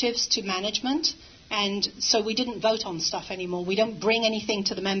directives to management, and so we didn't vote on stuff anymore. We don't bring anything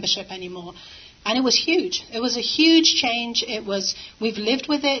to the membership anymore. And it was huge. It was a huge change. We've lived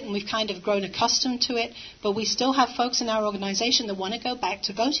with it and we've kind of grown accustomed to it, but we still have folks in our organization that want to go back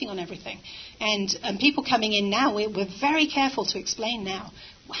to voting on everything. And people coming in now, we're very careful to explain now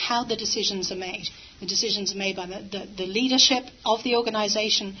how the decisions are made. The decisions are made by the leadership of the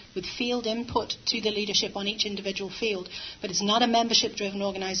organization with field input to the leadership on each individual field. But it's not a membership-driven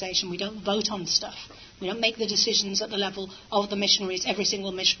organization. We don't vote on stuff. We don't make the decisions at the level of the missionaries, every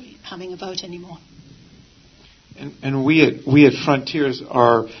single missionary having a vote anymore. And we at Frontiers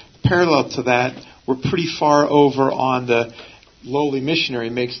are parallel to that. We're pretty far over on the lowly missionary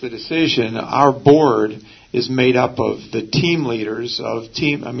makes the decision. Our board is made up of the team leaders of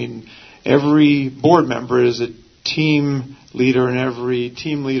team. I mean, every board member is a team leader, and every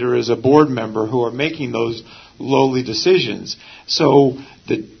team leader is a board member who are making those lowly decisions. So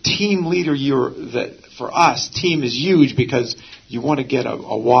the team leader, for us, team is huge because you want to get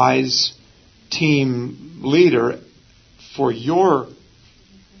a wise team leader for your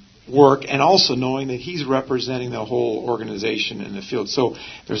work, and also knowing that he's representing the whole organization in the field. So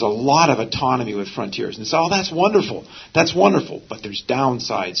there's a lot of autonomy with Frontiers. And so, that's wonderful. That's wonderful. But there's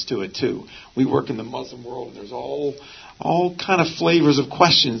downsides to it, too. We work in the Muslim world, and there's all kind of flavors of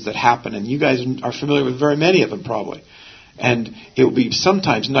questions that happen, and you guys are familiar with very many of them, probably. And it would be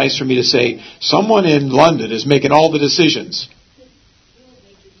sometimes nice for me to say, someone in London is making all the decisions.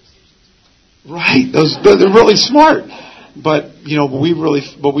 Right. They're really smart. But,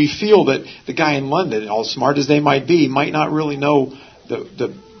 we feel that the guy in London, all smart as they might be, might not really know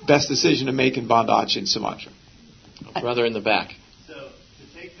the best decision to make in Banda Aceh in Sumatra. Brother in the back. So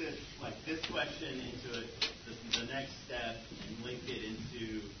to take this question into the next step and link it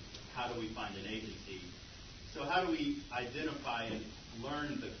into how do we find an agency? So how do we identify and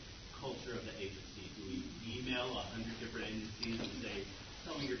learn the culture of the agency? Do we email 100 different agencies and say,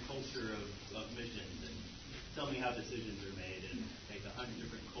 tell me your culture of missions, and tell me how decisions are made, and make 100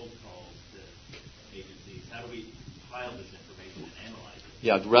 different cold calls to agencies? How do we file this information and analyze it?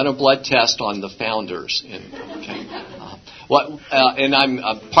 Yeah, run a blood test on the founders. And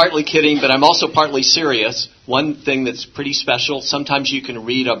I'm partly kidding, but I'm also partly serious. One thing that's pretty special, sometimes you can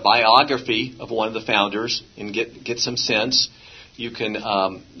read a biography of one of the founders and get some sense. You can,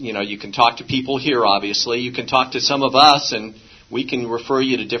 you can talk to people here, obviously. You can talk to some of us, and we can refer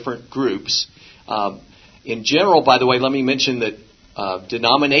you to different groups. In general, by the way, let me mention that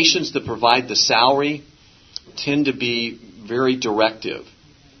denominations that provide the salary tend to be very directive.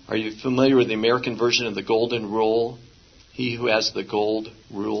 Are you familiar with the American version of the Golden Rule? He who has the gold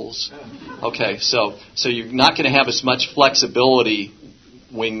rules. Okay, so you're not going to have as much flexibility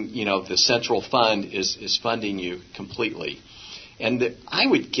when the central fund is funding you completely. And I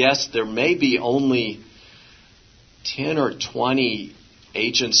would guess there may be only 10 or 20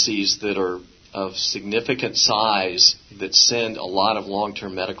 agencies that are of significant size that send a lot of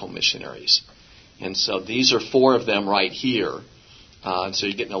long-term medical missionaries. And so these are 4 of them right here. So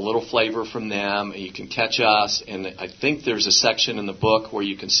you're getting a little flavor from them, and you can catch us. And I think there's a section in the book where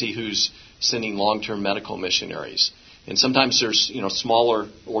you can see who's sending long-term medical missionaries. And sometimes there's smaller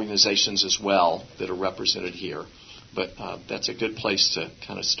organizations as well that are represented here. But that's a good place to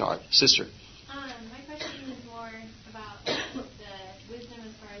kind of start. Sister. My question is more about the wisdom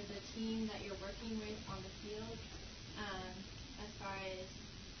as far as the team that you're working with on the field. As far as,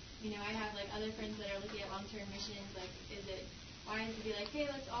 I have other friends that are looking at long-term missions. Is it wise to be hey,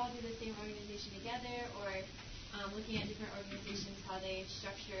 let's all do the same organization together, or looking at different organizations, how they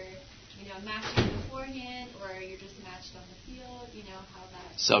structure, matching beforehand, or you're just matched on the field, how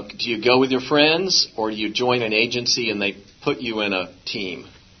that... So do you go with your friends, or do you join an agency and they put you in a team?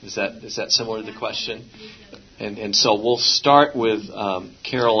 Is that similar to the question? And so we'll start with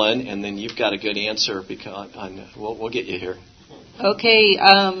Carolyn, and then you've got a good answer because we'll get you here. Okay.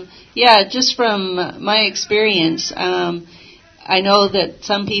 Just from my experience, I know that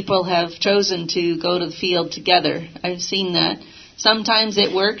some people have chosen to go to the field together. I've seen that. Sometimes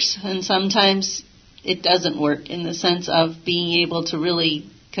it works, and sometimes it doesn't work in the sense of being able to really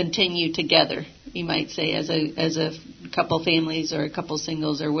continue together, you might say, as a couple families or a couple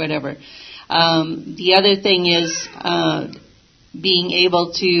singles or whatever. The other thing is being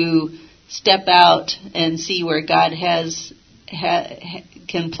able to step out and see where God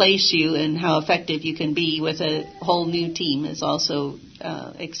can place you and how effective you can be with a whole new team is also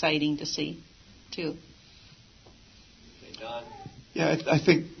exciting to see, too. Okay, Don. Yeah, I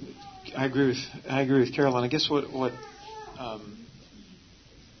think I agree with Carolyn. I guess what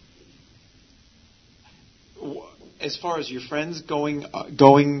as far as your friends going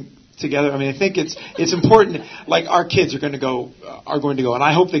together, I think it's important. Like our kids are going to go, and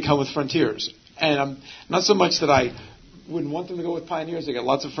I hope they come with Frontiers. And not so much that I wouldn't want them to go with Pioneers. They got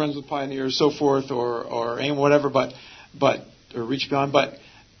lots of friends with Pioneers, so forth, or AIM, whatever, but or Reach Beyond. But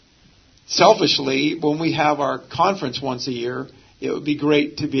selfishly, when we have our conference once a year, it would be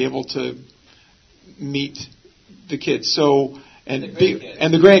great to be able to meet the kids. And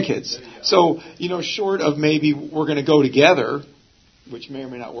the grandkids. So, short of maybe we're going to go together, which may or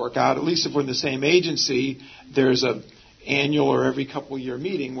may not work out, at least if we're in the same agency, there's a annual or every couple year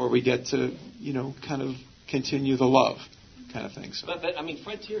meeting where we get to, kind of continue the love kind of thing. So. But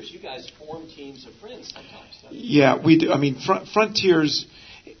Frontiers, you guys form teams of friends sometimes. Yeah, we do. Frontiers,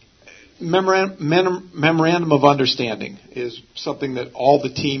 memorandum of understanding is something that all the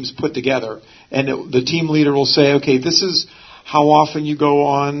teams put together. And the team leader will say, okay, this is how often you go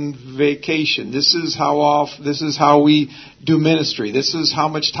on vacation. This is how we do ministry. This is how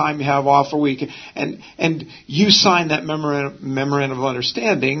much time you have off a week. And you sign that memorandum of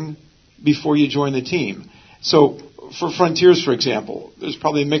understanding before you join the team. So for Frontiers, for example, there's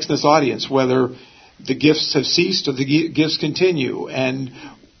probably a mix in this audience whether the gifts have ceased or the gifts continue, and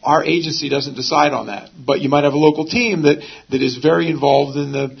our agency doesn't decide on that. But you might have a local team that is very involved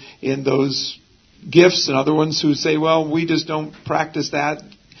in those gifts, and other ones who say, well, we just don't practice that.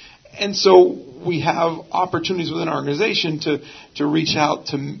 And so we have opportunities within our organization to reach out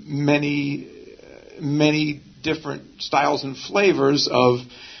to many different styles and flavors of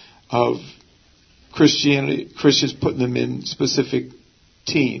Christians, putting them in specific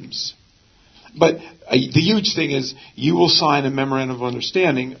teams. But the huge thing is you will sign a memorandum of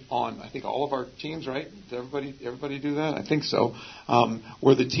understanding on, I think, all of our teams, right? Does everybody do that? I think so.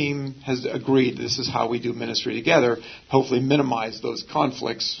 Where the team has agreed this is how we do ministry together, hopefully minimize those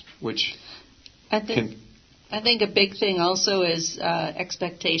conflicts, which I think a big thing also is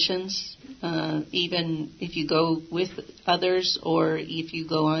expectations. Even if you go with others or if you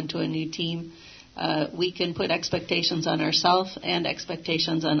go on to a new team, we can put expectations on ourselves and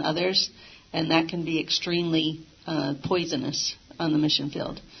expectations on others, and that can be extremely poisonous on the mission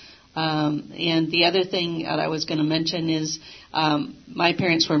field. And the other thing that I was going to mention is my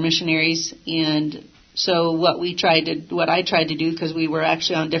parents were missionaries, and so what I tried to do, because we were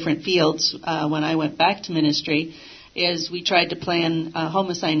actually on different fields when I went back to ministry, is we tried to plan a home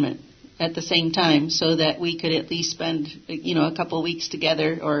assignment at the same time so that we could at least spend, a couple of weeks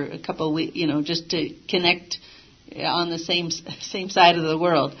together or a couple of weeks, just to connect on the same side of the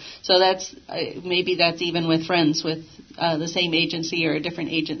world. So that's maybe that's even with friends with the same agency or a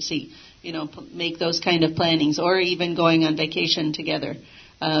different agency, make those kind of plannings, or even going on vacation together.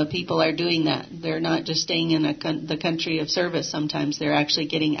 People are doing that. They're not just staying in the country of service. Sometimes they're actually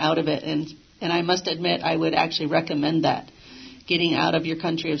getting out of it. And I must admit, I would actually recommend that, getting out of your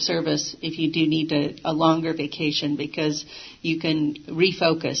country of service if you do need a longer vacation, because you can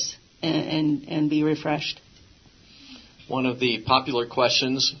refocus and be refreshed. One of the popular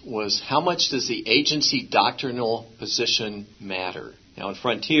questions was, how much does the agency doctrinal position matter? Now, in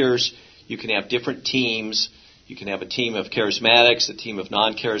Frontiers, you can have different teams. You can have a team of charismatics, a team of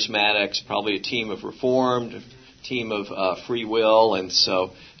non-charismatics, probably a team of reformed, a team of free will, and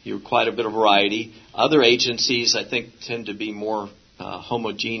so you're quite a bit of variety. Other agencies, I think, tend to be more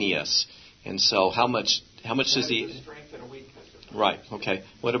homogeneous. And so how much does the strength and a weakness? Right. Okay.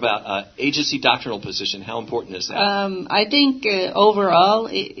 What about agency doctrinal position? How important is that? I think overall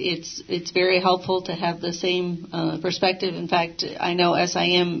it's very helpful to have the same perspective. In fact, I know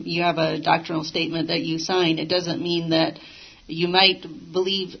SIM, you have a doctrinal statement that you sign. It doesn't mean that you might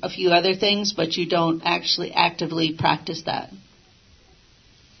believe a few other things, but you don't actually actively practice that.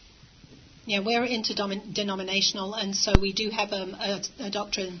 Yeah, we're interdenominational, and so we do have a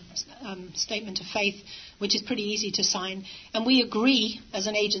doctrine statement of faith, which is pretty easy to sign. And we agree as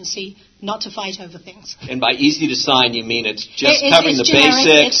an agency not to fight over things. And by easy to sign, you mean it's just covering the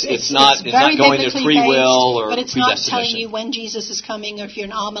basics. It's not going to free will or predestination. But it's not telling you when Jesus is coming, or if you're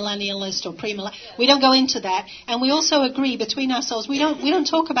an amillennialist or premillennialist. We don't go into that. And we also agree between ourselves. We don't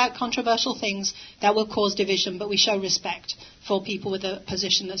talk about controversial things that will cause division, but we show respect for people with a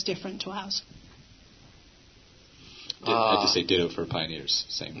position that's different to ours. I just say ditto for Pioneers.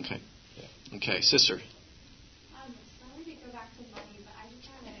 Same. Okay. Yeah. Okay, sister. Sorry to go back to money, but I just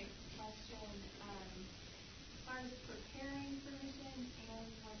had a question. As far as preparing for mission and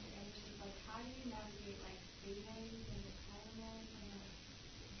when to enter, how do you navigate savings and retirement?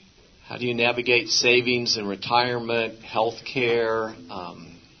 How do you navigate savings and retirement, health care,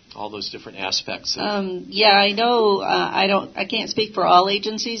 all those different aspects? I know. I can't speak for all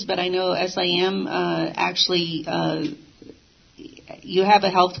agencies, but I know SIM actually. You have a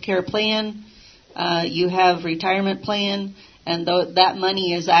health care plan. You have retirement plan, and that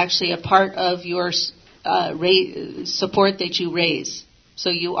money is actually a part of your support that you raise. So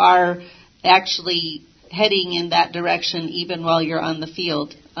you are actually heading in that direction even while you're on the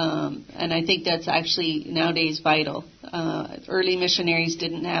field. And I think that's actually nowadays vital. Early missionaries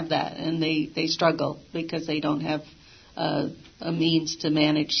didn't have that, and they struggle because they don't have a means to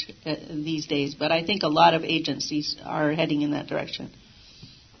manage these days. But I think a lot of agencies are heading in that direction.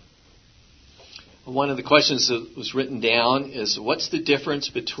 One of the questions that was written down is, what's the difference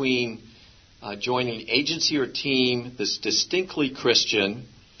between joining an agency or team that's distinctly Christian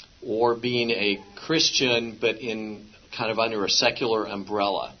or being a Christian but in kind of under a secular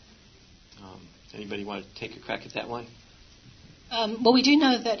umbrella? Anybody want to take a crack at that one? Well, we do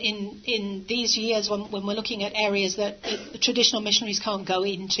know that in these years, when we're looking at areas that traditional missionaries can't go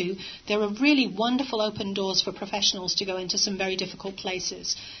into, there are really wonderful open doors for professionals to go into some very difficult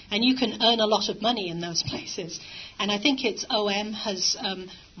places. And you can earn a lot of money in those places. And I think it's OM has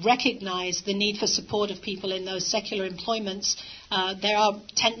recognize the need for support of people in those secular employments. They are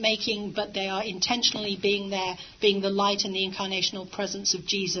tent making, but they are intentionally being there, being the light and the incarnational presence of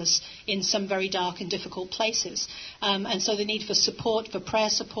Jesus in some very dark and difficult places. And so the need for support, for prayer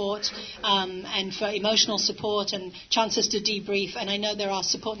support, and for emotional support and chances to debrief. And I know there are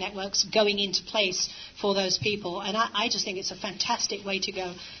support networks going into place for those people. And I just think it's a fantastic way to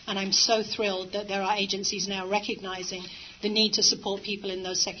go. And I'm so thrilled that there are agencies now recognizing the need to support people in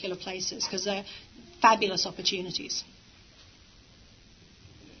those secular places, because they're fabulous opportunities.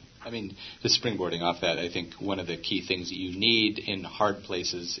 I mean, just springboarding off that, I think one of the key things that you need in hard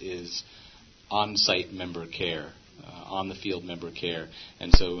places is on-site member care, on-the-field member care.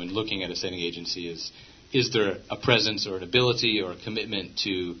 And so when looking at a sending agency, is there a presence or an ability or a commitment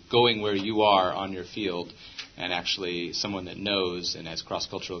to going where you are on your field, and actually someone that knows and has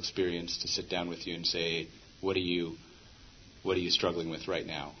cross-cultural experience to sit down with you and say, what are you struggling with right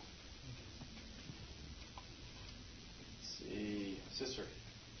now? Let's see. Sister.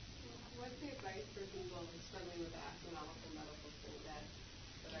 What's the advice for people struggling with astronomical medical school debt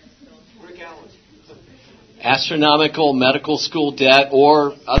that are still... Rick Allen. Astronomical medical school debt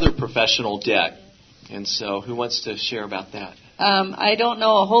or other professional debt. And so who wants to share about that? I don't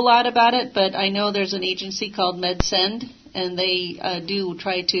know a whole lot about it, but I know there's an agency called MedSend, and they do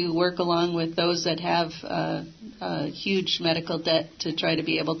try to work along with those that have huge medical debt to try to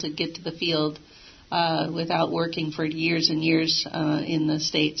be able to get to the field without working for years and years in the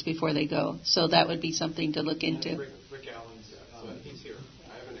States before they go. So that would be something to look into. Rick Allen's, he's here.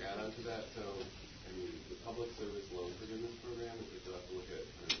 I have an add-on to that. So, I mean, the public service loan forgiveness program, we still have to look at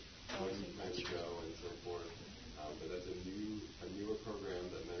when time to go and so forth. But that's a newer program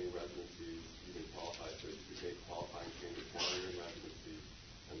that many residencies even qualify for. You take qualifying changes while you're in residency,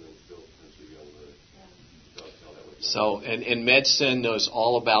 and then still potentially be able to dovetail that with. So, and MedSend knows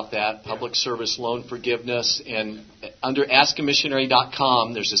all about that, public service loan forgiveness. And under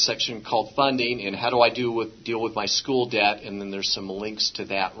AskAMissionary.com, there's a section called Funding, and how do I deal with my school debt? And then there's some links to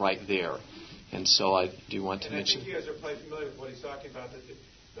that right there. And so I do want to mention. I think you guys are probably familiar with what he's talking about. That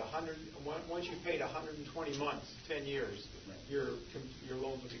once you've paid 120 months, 10 years, your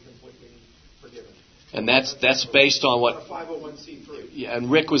loans will be completely forgiven. And that's based on what. A 501c3. Yeah,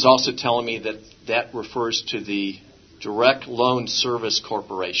 and Rick was also telling me that refers to the Direct Loan Service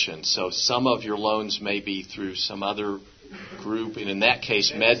Corporation. So some of your loans may be through some other group, and in that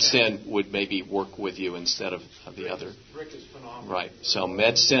case, MedSend would maybe work with you instead of the other. Rick is phenomenal. Right. So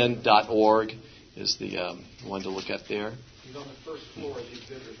medsend.org is the one to look at there. He's on the first floor of the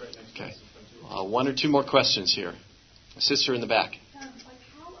exhibitors right next to us. Okay. One or two more questions here. A sister in the back. How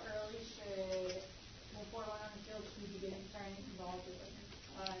early should, before one on the field, should you get involved with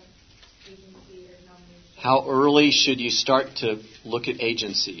an agency or denomination? How early should you start to look at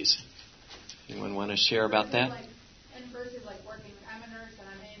agencies? Anyone want to share about that? And versus working, I'm a nurse and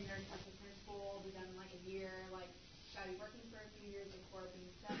I'm in nurse practitioner school, we've done a year, should I be working for a few years before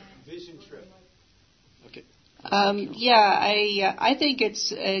being sent? Vision trip. Okay. I think it's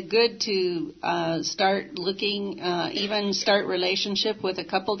good to start looking, even start relationship with a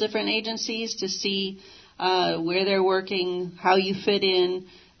couple different agencies to see where they're working, how you fit in.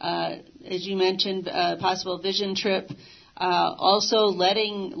 As you mentioned, possible vision trip. Also,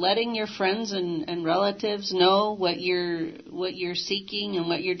 letting your friends and relatives know what you're seeking and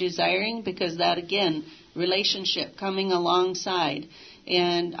what you're desiring, because that again, relationship coming alongside.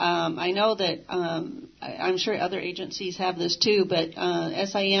 And I know that I'm sure other agencies have this too, but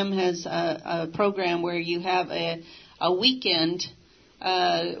SIM has a program where you have a weekend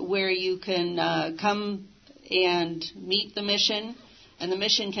where you can come and meet the mission, and the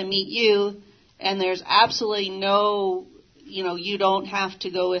mission can meet you, and there's absolutely no, you don't have to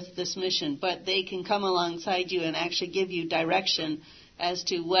go with this mission, but they can come alongside you and actually give you direction as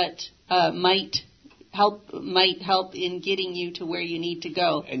to what might help in getting you to where you need to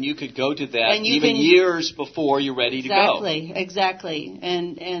go. And you could go to that even years before you're ready to go. Exactly.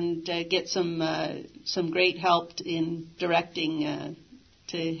 And get some great help in directing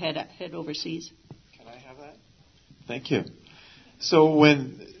to head overseas. Can I have that? Thank you. So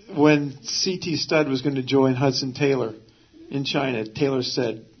when C.T. Studd was going to join Hudson Taylor in China, Taylor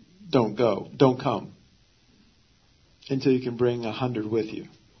said, "Don't go, don't come until you can bring 100 with you."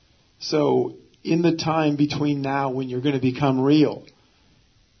 So in the time between now when you're going to become real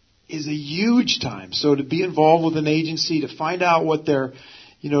is a huge time. So to be involved with an agency, to find out what they're,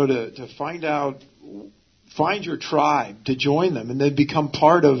 to find your tribe, to join them, and then become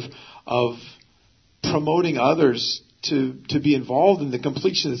part of promoting others to be involved in the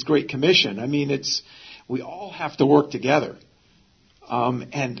completion of this Great Commission. I mean, we all have to work together.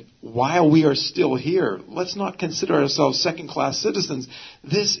 And while we are still here, let's not consider ourselves second-class citizens.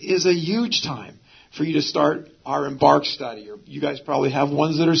 This is a huge time for you to start our Embark study, or you guys probably have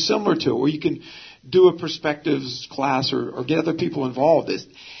ones that are similar to it, where you can do a perspectives class or get other people involved.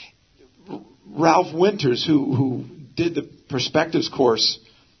 Ralph Winters, who did the perspectives course,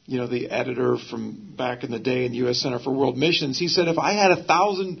 the editor from back in the day in the U.S. Center for World Missions, he said, if I had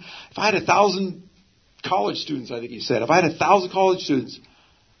 1,000 college students, I think he said, if I had 1,000 college students,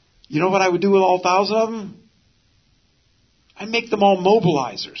 you know what I would do with all 1,000 of them? I'd make them all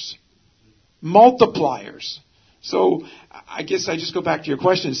mobilizers, multipliers. So I guess I just go back to your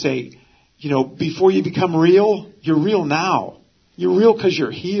question and say, before you become real, you're real now. You're real because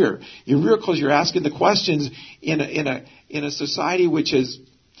you're here. You're real because you're asking the questions in a society which has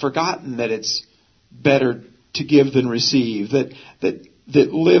forgotten that it's better to give than receive. That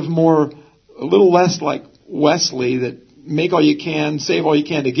live more, a little less like Wesley. That make all you can, save all you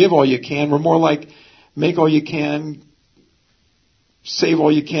can, to give all you can. We're more like make all you can, save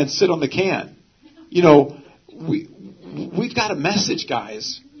all you can, sit on the can. We've got a message,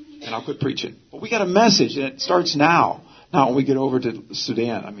 guys. And I'll quit preaching. But we got a message, and it starts now. Not when we get over to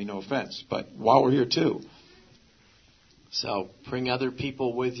Sudan. I mean, no offense. But while we're here, too. So bring other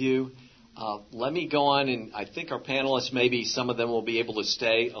people with you. Let me go on, and I think our panelists, maybe some of them will be able to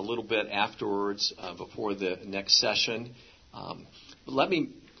stay a little bit afterwards before the next session. But let me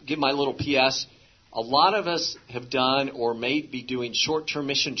give my little PS. A lot of us have done or may be doing short-term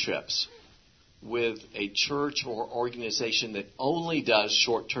mission trips with a church or organization that only does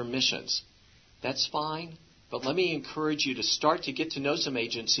short-term missions. That's fine, but let me encourage you to start to get to know some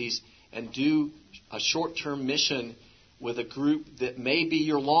agencies and do a short-term mission with a group that may be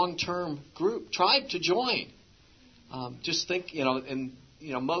your long-term group, tribe to join. Just think,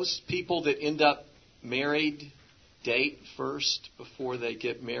 most people that end up married date first before they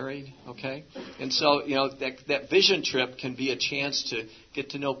get married, okay? And so, that vision trip can be a chance to get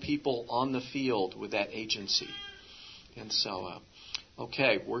to know people on the field with that agency. And so,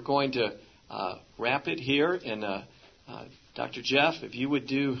 okay, we're going to wrap it here. And Dr. Jeff, if you would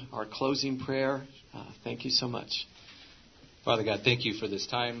do our closing prayer, thank you so much. Father God, thank you for this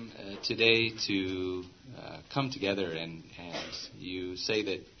time today to come together. And you say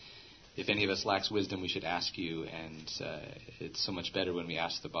that if any of us lacks wisdom, we should ask you, and it's so much better when we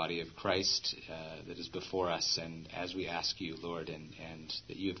ask the body of Christ that is before us, and as we ask you, Lord, and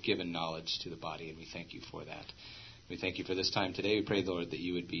that you have given knowledge to the body, and we thank you for that. We thank you for this time today. We pray, Lord, that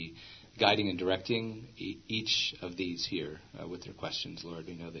you would be guiding and directing each of these here with their questions, Lord.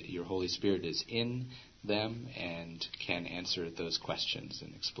 We know that your Holy Spirit is in them and can answer those questions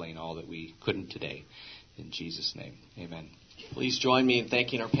and explain all that we couldn't today. In Jesus' name, amen. Please join me in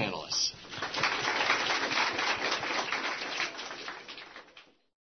thanking our panelists.